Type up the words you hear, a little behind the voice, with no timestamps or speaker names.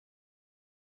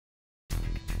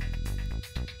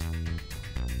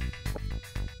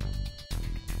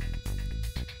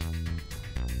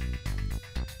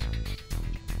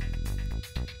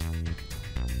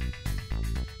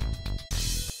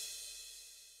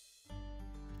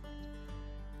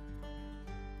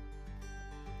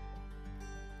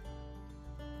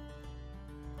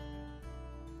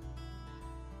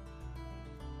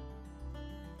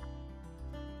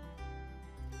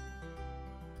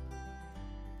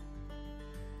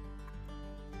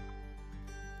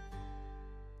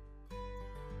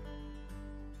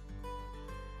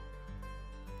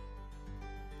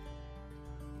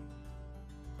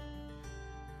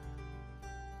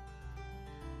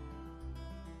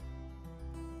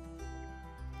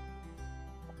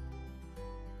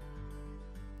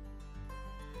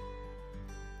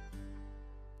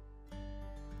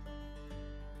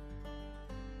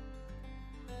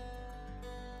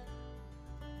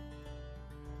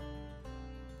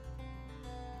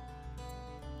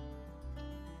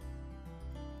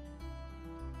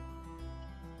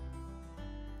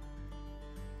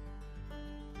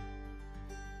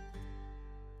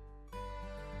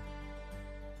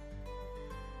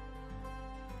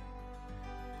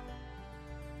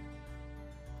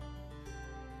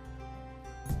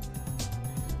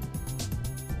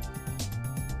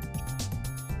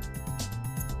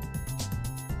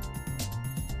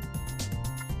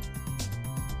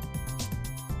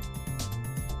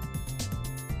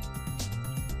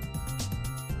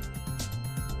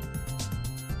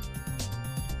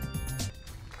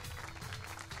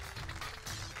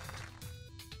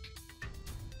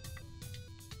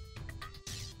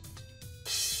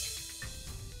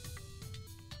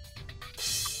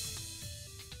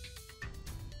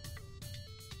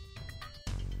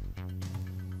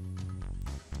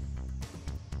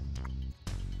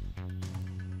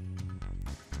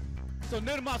So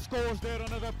NIRMA scores there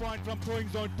another point from throwing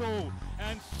zone 2,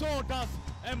 and so does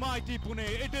MIT Pune.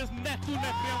 It is neck to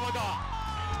neck, Priyamvada.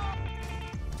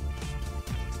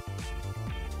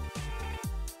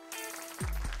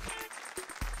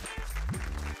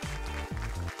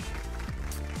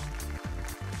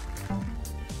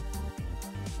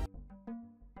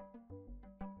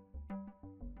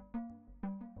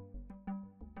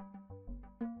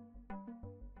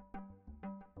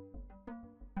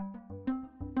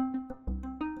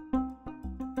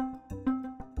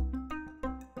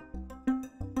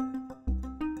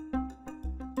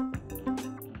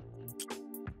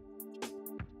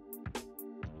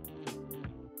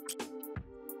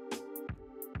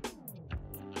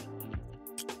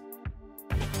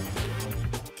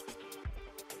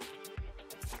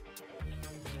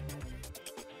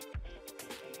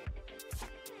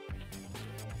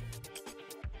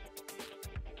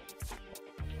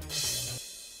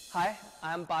 Hi,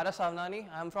 I am Paras Savnani.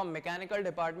 I am from Mechanical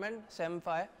Department, SEM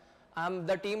 5. I am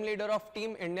the team leader of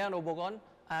Team India Robocon,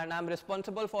 and I am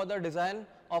responsible for the design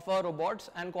of our robots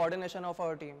and coordination of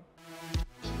our team.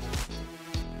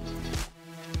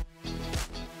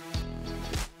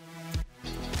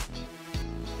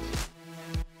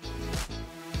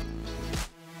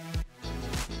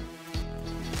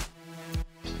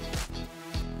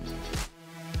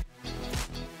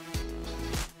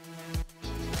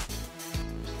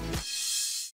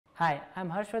 Hi, I am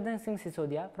Harshvardhan Singh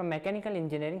Sisodia from Mechanical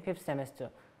Engineering 5th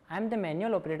semester. I am the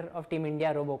manual operator of Team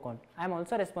India Robocon. I am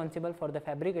also responsible for the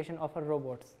fabrication of our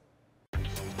robots.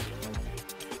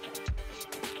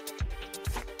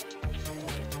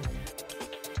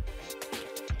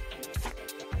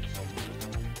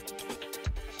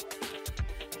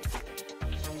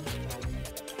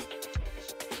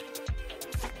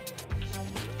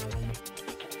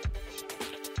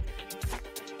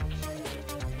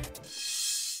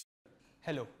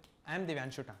 Hello, I am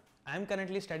Divyanshu Tan. I am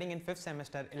currently studying in 5th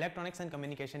semester Electronics and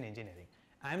Communication Engineering.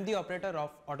 I am the operator of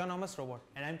autonomous robot,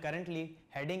 and I am currently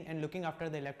heading and looking after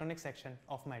the electronics section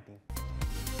of my team.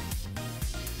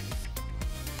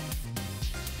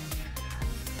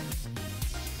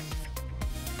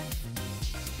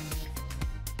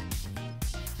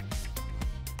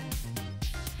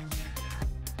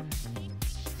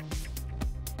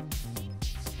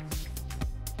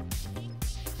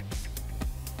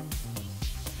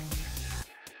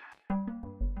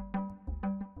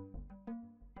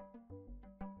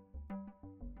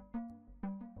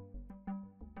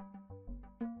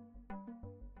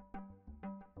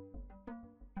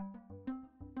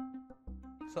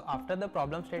 So after the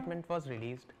problem statement was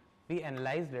released, we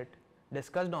analyzed it,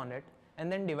 discussed on it,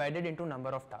 and then divided into number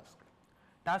of tasks.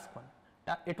 Task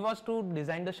 1, it was to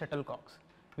design the shuttlecocks.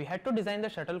 We had to design the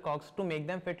shuttlecocks to make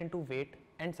them fit into weight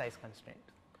and size constraints.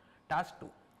 Task 2,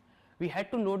 we had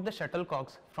to load the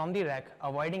shuttlecocks from the rack,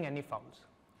 avoiding any fouls.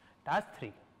 Task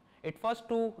 3, it was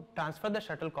to transfer the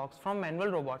shuttlecocks from manual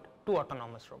robot to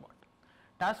autonomous robot.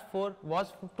 Task 4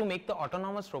 was to make the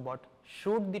autonomous robot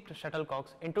shoot the shuttlecocks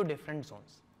into different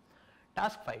zones.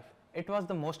 Task 5, it was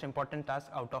the most important task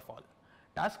out of all.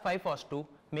 Task 5 was to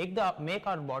make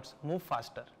our bots move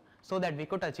faster so that we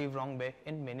could achieve wrong way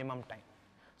in minimum time.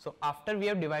 So after we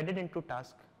have divided into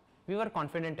tasks, we were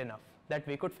confident enough that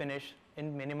we could finish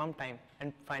in minimum time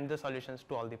and find the solutions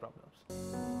to all the problems.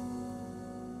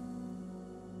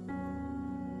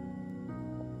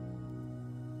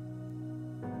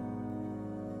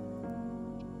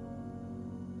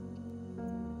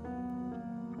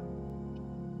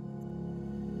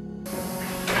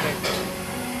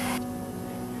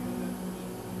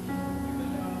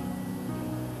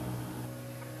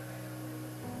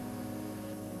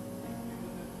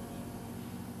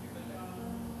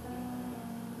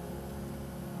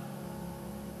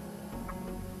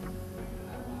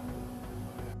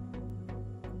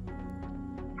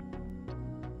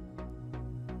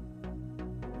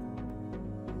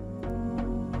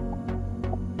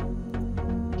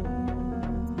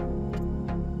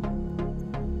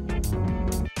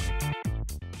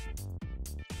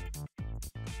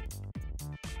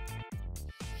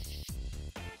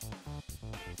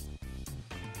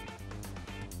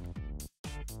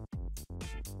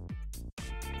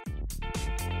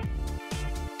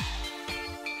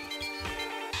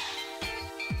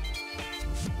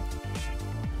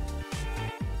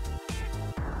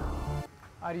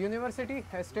 Our university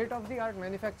has state-of-the-art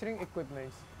manufacturing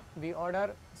equipments. We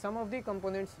order some of the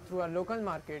components through our local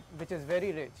market, which is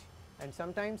very rich, and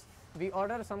sometimes we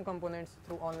order some components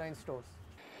through online stores.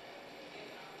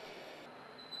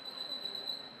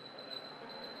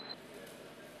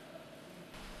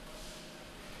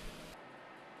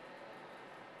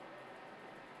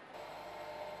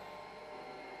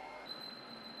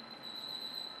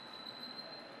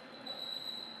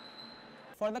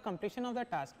 for the completion of the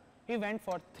task, we went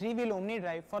for 3-wheel omni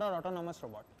drive for our autonomous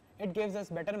robot. It gives us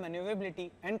better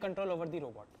maneuverability and control over the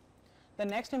robot. The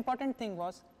next important thing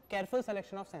was careful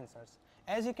selection of sensors.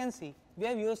 As you can see, we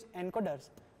have used encoders.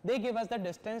 They give us the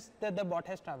distance that the bot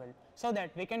has traveled, so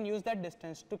that we can use that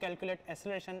distance to calculate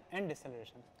acceleration and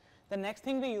deceleration. The next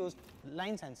thing we used,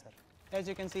 line sensor. As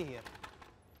you can see here,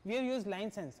 we have used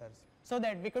line sensors so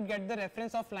that we could get the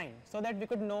reference of line, so that we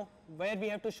could know where we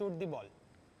have to shoot the ball.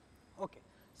 Okay.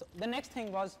 So the next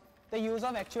thing was the use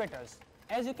of actuators.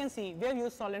 As you can see, we have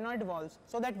used solenoid valves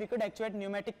so that we could actuate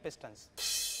pneumatic pistons.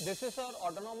 This is our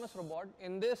autonomous robot.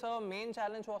 In this, our main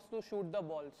challenge was to shoot the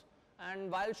balls. And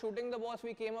while shooting the balls,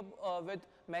 we came up with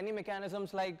many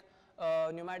mechanisms like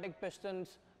pneumatic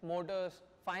pistons, motors.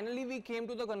 Finally, we came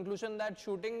to the conclusion that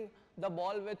shooting the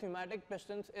ball with pneumatic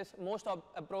pistons is most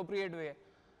appropriate way.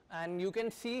 And you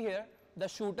can see here, the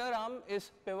shooter arm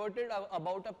is pivoted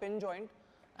about a pin joint,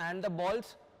 and the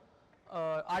balls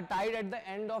are tied at the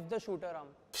end of the shooter arm.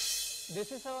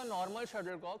 This is a normal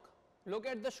shuttlecock. Look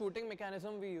at the shooting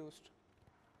mechanism we used.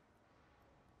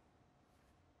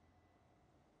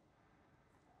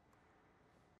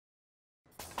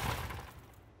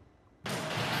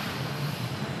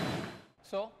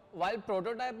 So, while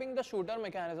prototyping the shooter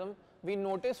mechanism, we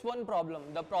noticed one problem.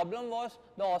 The problem was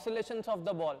the oscillations of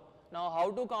the ball. Now,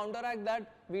 how to counteract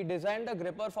that? We designed a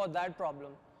gripper for that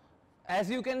problem. As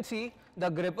you can see, the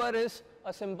gripper is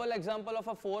a simple example of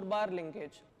a 4-bar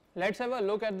linkage. Let's have a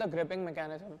look at the gripping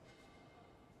mechanism.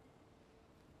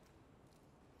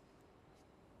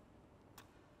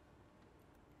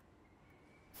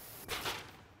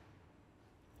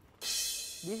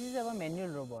 This is our manual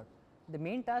robot. The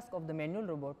main task of the manual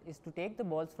robot is to take the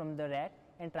balls from the rack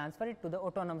and transfer it to the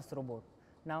autonomous robot.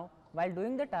 Now, while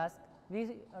doing the task, we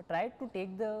tried to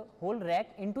take the whole rack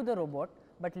into the robot,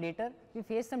 but later we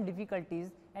faced some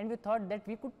difficulties and we thought that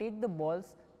we could take the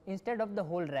balls instead of the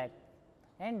whole rack,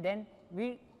 and then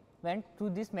we went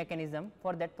through this mechanism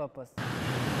for that purpose.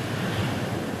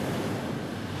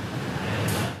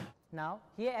 Now,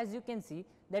 here as you can see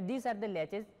that these are the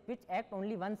latches which act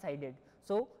only one-sided.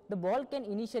 So, the ball can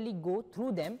initially go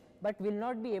through them, but will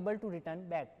not be able to return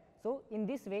back. So, in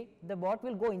this way the bot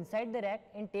will go inside the rack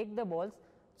and take the balls,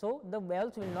 so the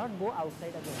balls will not go outside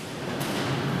again.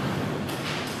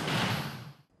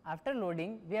 After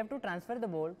loading, we have to transfer the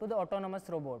ball to the autonomous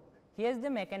robot. Here is the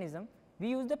mechanism. We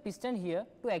use the piston here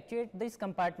to actuate this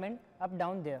compartment up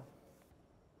down there.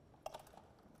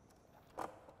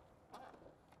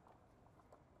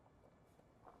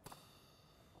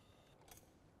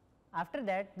 After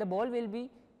that, the ball will be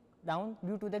down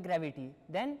due to the gravity.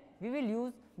 Then we will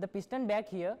use the piston back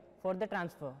here for the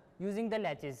transfer using the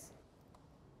latches.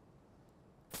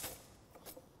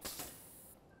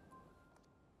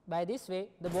 By this way,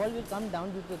 the ball will come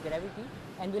down due to gravity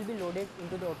and will be loaded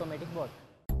into the automatic bot.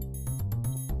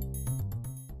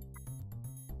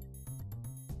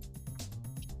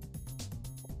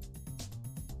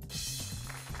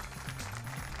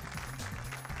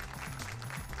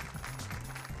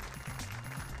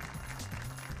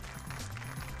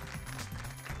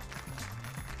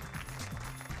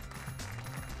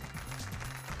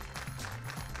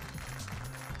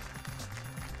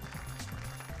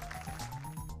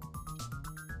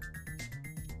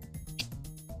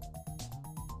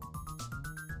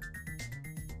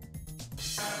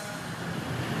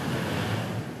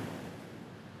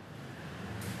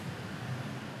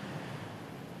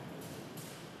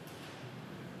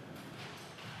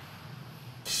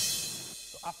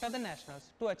 After the nationals,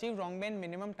 to achieve wrong way in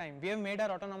minimum time, we have made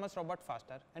our autonomous robot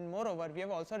faster, and moreover, we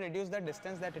have also reduced the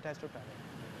distance that it has to travel.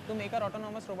 To make our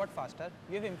autonomous robot faster,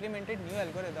 we have implemented new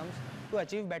algorithms to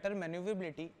achieve better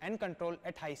maneuverability and control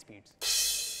at high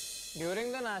speeds.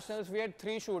 During the nationals, we had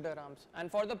 3 shooter arms,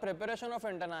 and for the preparation of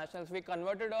internationals, we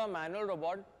converted our manual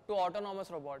robot to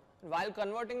autonomous robot. While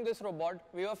converting this robot,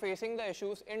 we were facing the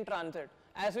issues in transit,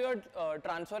 as we were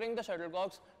transferring the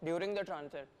shuttlecocks during the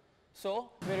transit. So,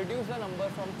 we reduced the number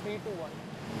from 3 to 1.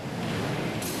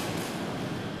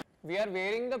 We are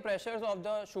varying the pressures of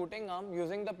the shooting arm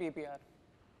using the PPR.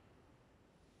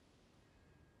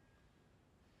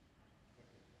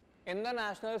 In the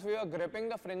nationals, we were gripping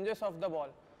the fringes of the ball,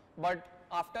 but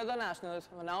after the nationals,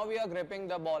 now we are gripping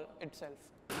the ball itself.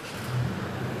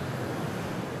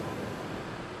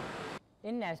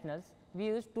 In nationals, we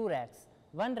used 2 racks.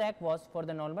 One rack was for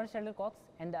the normal shuttlecocks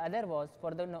and the other was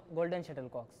for the golden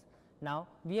shuttlecocks. Now,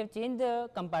 we have changed the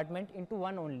compartment into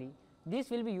one only. This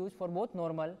will be used for both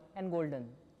normal and golden.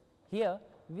 Here,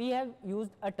 we have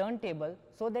used a turntable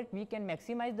so that we can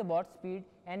maximize the bot speed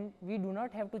and we do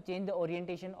not have to change the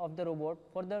orientation of the robot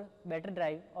for the better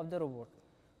drive of the robot.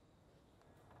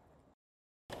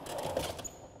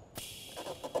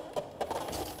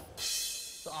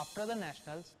 after the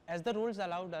nationals, as the rules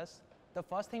allowed us, the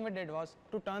first thing we did was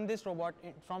to turn this robot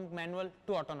from manual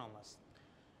to autonomous.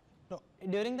 So,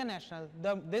 during the national,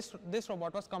 this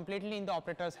robot was completely in the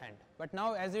operator's hand, but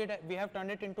now as we have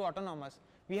turned it into autonomous,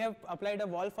 we have applied a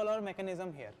wall follower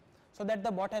mechanism here, so that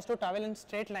the bot has to travel in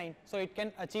straight line so it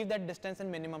can achieve that distance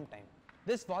in minimum time.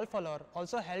 This wall follower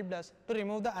also helped us to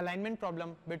remove the alignment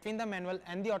problem between the manual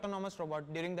and the autonomous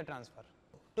robot during the transfer.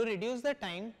 To reduce the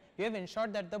time, we have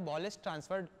ensured that the ball is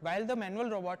transferred while the manual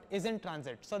robot is in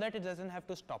transit so that it doesn't have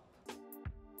to stop.